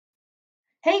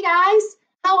Hey guys,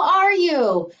 how are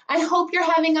you? I hope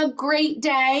you're having a great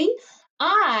day.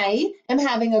 I am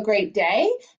having a great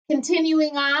day,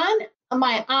 continuing on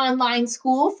my online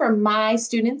school for my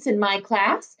students in my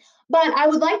class, but I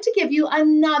would like to give you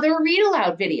another read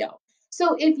aloud video.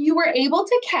 So if you were able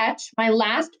to catch my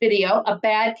last video, A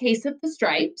Bad Case of the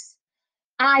Stripes,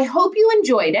 I hope you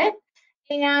enjoyed it,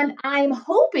 and I'm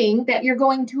hoping that you're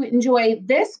going to enjoy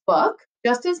this book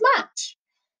just as much.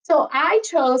 So I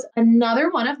chose another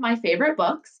one of my favorite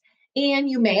books, and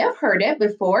you may have heard it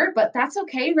before, but that's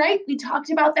okay, right? We talked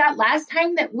about that last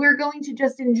time that we're going to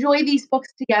just enjoy these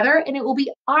books together, and it will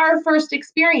be our first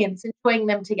experience enjoying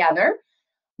them together.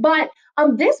 But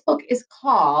this book is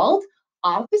called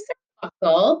Officer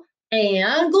Buckle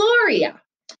and Gloria.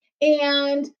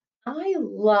 And I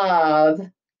love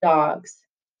dogs.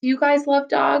 Do you guys love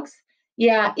dogs?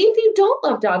 Yeah, if you don't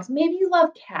love dogs, maybe you love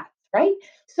cats, right?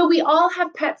 So we all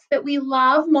have pets that we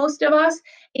love, most of us.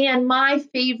 And my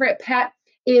favorite pet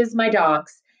is my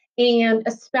dogs, and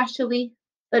especially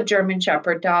the German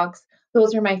Shepherd dogs.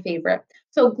 Those are my favorite.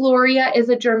 So Gloria is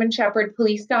a German Shepherd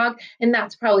police dog, and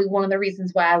that's probably one of the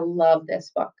reasons why I love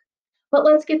this book. But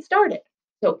let's get started.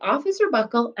 So Officer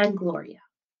Buckle and Gloria.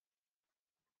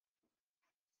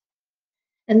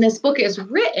 And this book is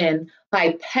written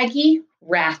by Peggy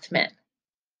Rathmann.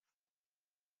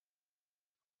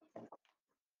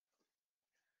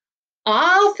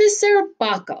 Officer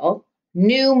Buckle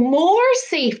knew more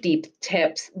safety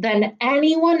tips than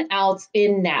anyone else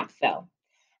in Knappville.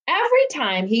 Every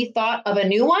time he thought of a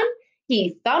new one,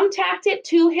 he thumbtacked it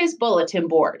to his bulletin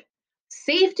board.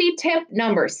 Safety tip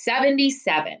number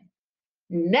 77.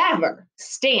 Never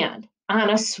stand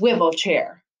on a swivel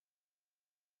chair.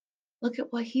 Look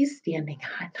at what he's standing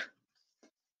on.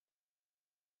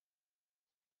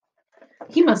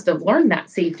 He must have learned that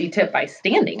safety tip by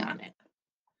standing on it.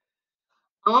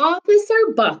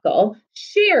 Officer Buckle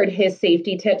shared his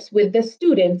safety tips with the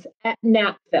students at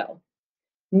Knappville.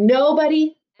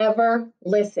 Nobody ever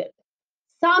listened.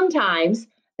 Sometimes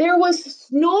there was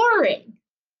snoring.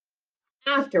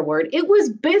 Afterward, it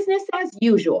was business as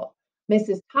usual.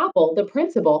 Mrs. Topple, the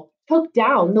principal, took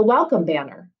down the welcome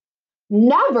banner.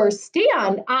 Never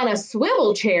stand on a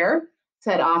swivel chair,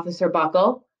 said Officer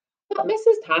Buckle, but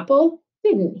Mrs. Topple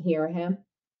didn't hear him.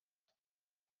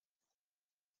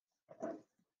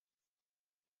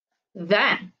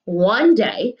 Then, one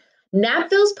day,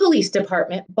 Knappville's police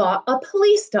department bought a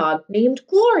police dog named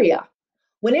Gloria.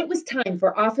 When it was time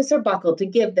for Officer Buckle to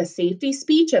give the safety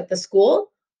speech at the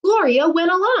school, Gloria went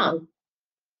along.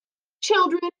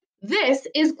 Children, this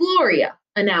is Gloria,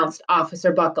 announced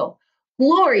Officer Buckle.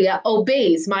 Gloria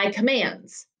obeys my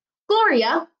commands.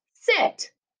 Gloria,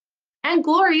 sit. And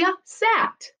Gloria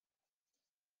sat.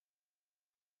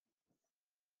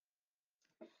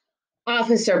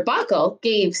 Officer Buckle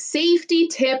gave safety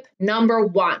tip number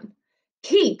 1.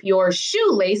 Keep your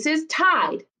shoelaces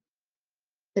tied.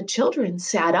 The children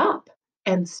sat up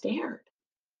and stared.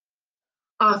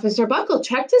 Officer Buckle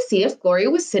checked to see if Gloria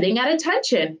was sitting at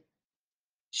attention.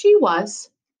 She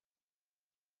was.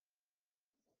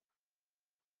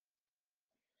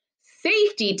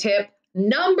 Safety tip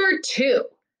number 2,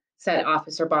 said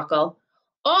Officer Buckle.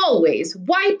 Always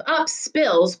wipe up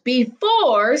spills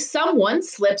before someone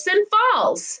slips and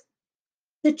falls.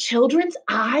 The children's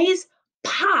eyes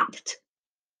popped.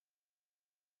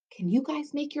 Can you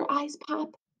guys make your eyes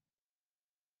pop?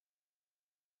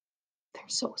 They're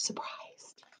so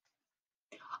surprised.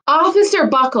 Officer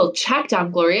Buckle checked on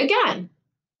Gloria again.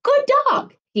 Good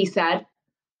dog, he said.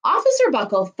 Officer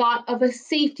Buckle thought of a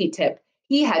safety tip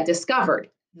he had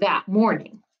discovered that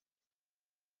morning.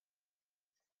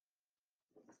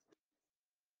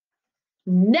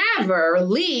 Never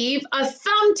leave a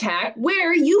thumbtack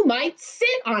where you might sit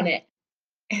on it.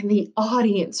 And the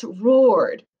audience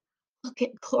roared. Look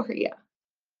at Gloria.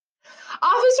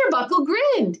 Officer Buckle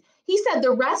grinned. He said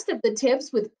the rest of the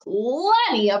tips with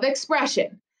plenty of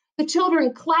expression. The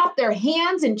children clapped their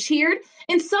hands and cheered,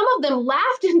 and some of them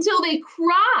laughed until they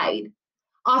cried.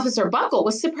 Officer Buckle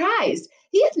was surprised.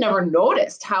 He had never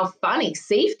noticed how funny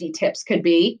safety tips could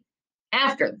be.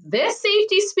 After this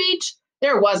safety speech,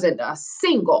 there wasn't a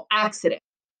single accident.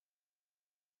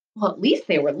 Well, at least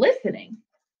they were listening.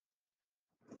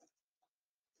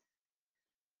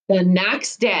 The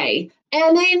next day,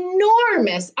 an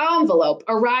enormous envelope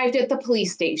arrived at the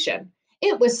police station.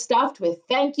 It was stuffed with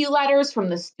thank you letters from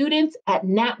the students at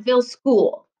Knappville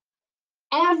School.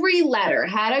 Every letter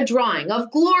had a drawing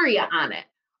of Gloria on it.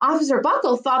 Officer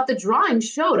Buckle thought the drawing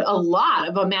showed a lot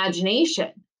of imagination.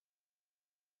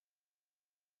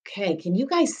 Okay, can you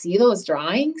guys see those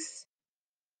drawings?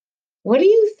 What do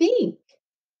you think?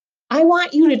 I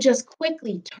want you to just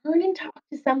quickly turn and talk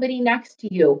to somebody next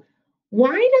to you.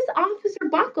 Why does Officer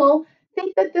Buckle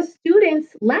think that the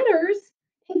students' letters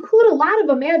include a lot of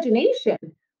imagination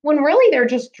when really they're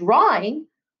just drawing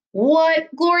what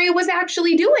Gloria was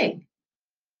actually doing?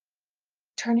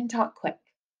 Turn and talk quick.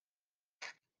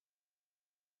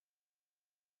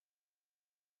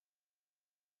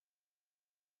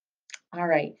 All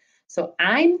right. So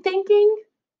I'm thinking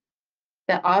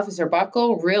that Officer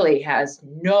Buckle really has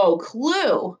no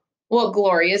clue what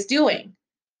Gloria's doing.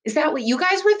 Is that what you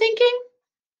guys were thinking?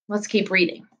 Let's keep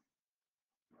reading.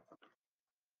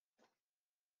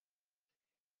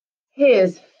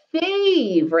 His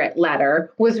favorite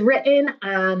letter was written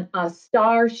on a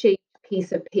star-shaped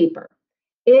piece of paper.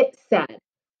 It said,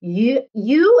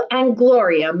 you and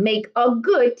Gloria make a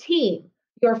good team.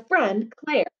 Your friend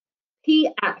Claire.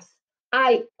 P.S.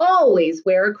 I always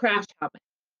wear a crash helmet.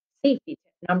 Safety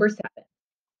tip number 7.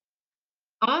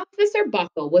 Officer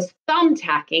Buckle was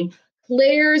thumbtacking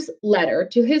Claire's letter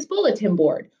to his bulletin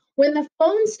board when the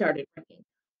phone started ringing.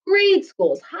 Grade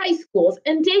schools, high schools,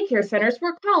 and daycare centers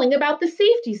were calling about the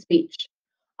safety speech.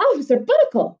 Officer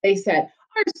Buckle, they said,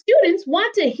 our students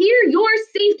want to hear your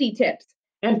safety tips.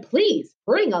 And please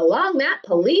bring along that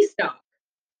police dog.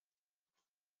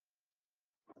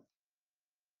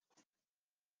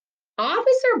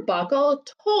 Officer Buckle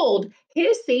told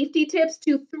his safety tips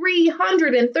to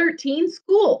 313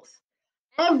 schools.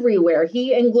 Everywhere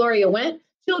he and Gloria went,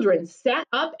 children sat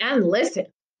up and listened.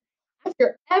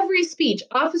 After every speech,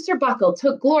 Officer Buckle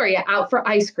took Gloria out for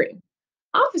ice cream.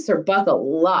 Officer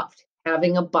Buckle loved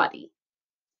having a buddy.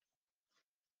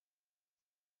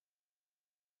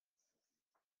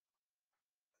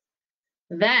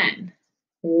 Then,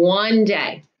 one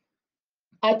day,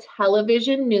 a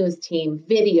television news team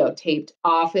videotaped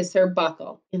Officer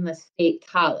Buckle in the State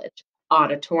College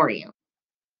auditorium.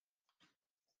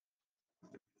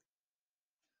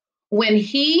 When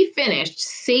he finished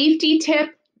safety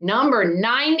tip number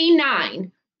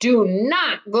 99, do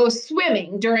not go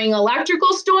swimming during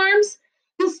electrical storms,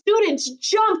 the students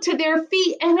jumped to their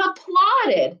feet and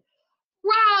applauded.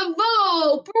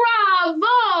 Bravo!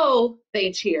 Bravo!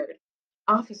 They cheered.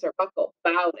 Officer Buckle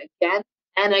bowed again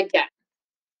and again.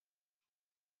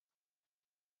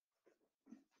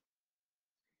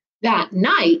 That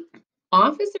night,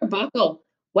 Officer Buckle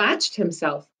watched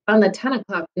himself on the 10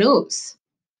 o'clock news.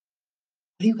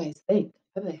 What do you guys think?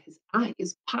 I bet his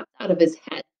eyes popped out of his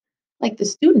head like the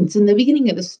students in the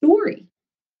beginning of the story.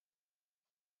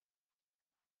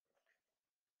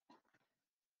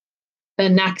 The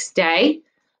next day,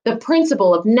 the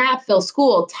principal of Knapville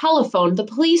School telephoned the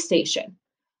police station.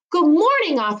 Good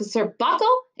morning, Officer Buckle.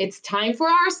 It's time for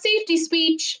our safety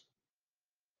speech.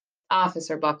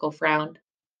 Officer Buckle frowned.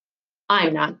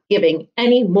 I'm not giving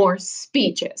any more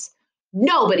speeches.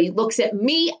 Nobody looks at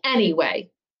me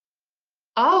anyway.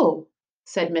 Oh,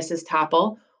 said Mrs.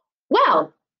 Topple.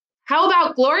 Well, how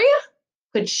about Gloria?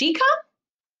 Could she come?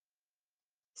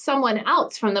 Someone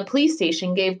else from the police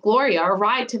station gave Gloria a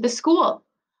ride to the school.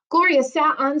 Gloria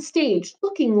sat on stage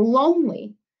looking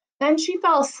lonely. Then she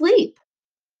fell asleep.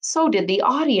 So did the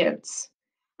audience.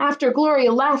 After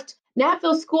Gloria left,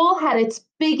 Knapville School had its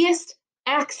biggest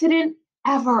accident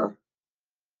ever.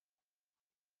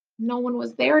 No one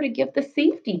was there to give the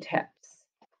safety tips.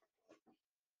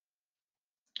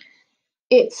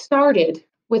 It started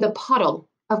with a puddle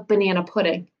of banana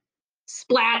pudding.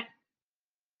 Splat,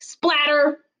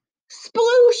 splatter,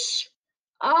 sploosh.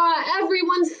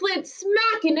 Everyone slid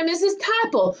smack into Mrs.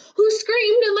 Topple, who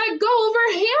screamed and let go of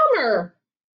her hammer.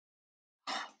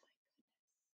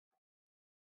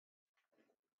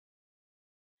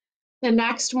 The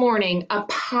next morning, a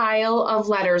pile of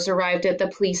letters arrived at the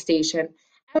police station.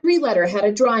 Every letter had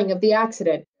a drawing of the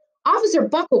accident. Officer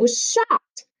Buckle was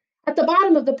shocked. At the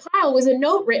bottom of the pile was a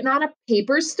note written on a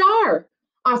paper star.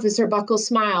 Officer Buckle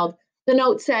smiled. The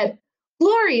note said,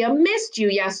 Gloria missed you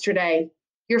yesterday.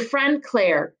 Your friend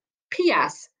Claire.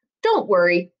 P.S. Don't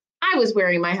worry, I was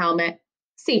wearing my helmet.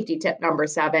 Safety tip number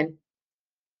 7.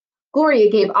 Gloria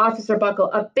gave Officer Buckle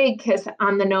a big kiss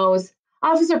on the nose.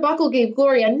 Officer Buckle gave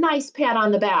Gloria a nice pat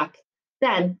on the back.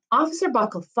 Then Officer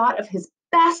Buckle thought of his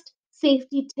best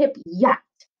safety tip yet.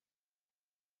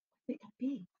 What could it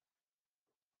be?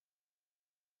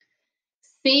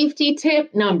 Safety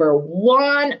tip number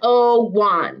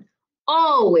 101.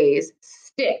 Always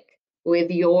stick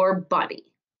with your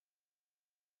buddy.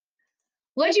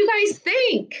 What'd you guys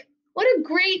think? What a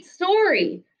great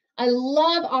story. I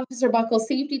love Officer Buckle's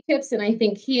safety tips, and I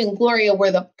think he and Gloria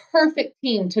were the perfect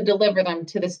team to deliver them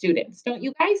to the students. Don't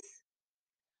you guys?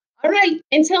 All right,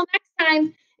 until next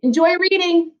time, enjoy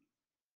reading.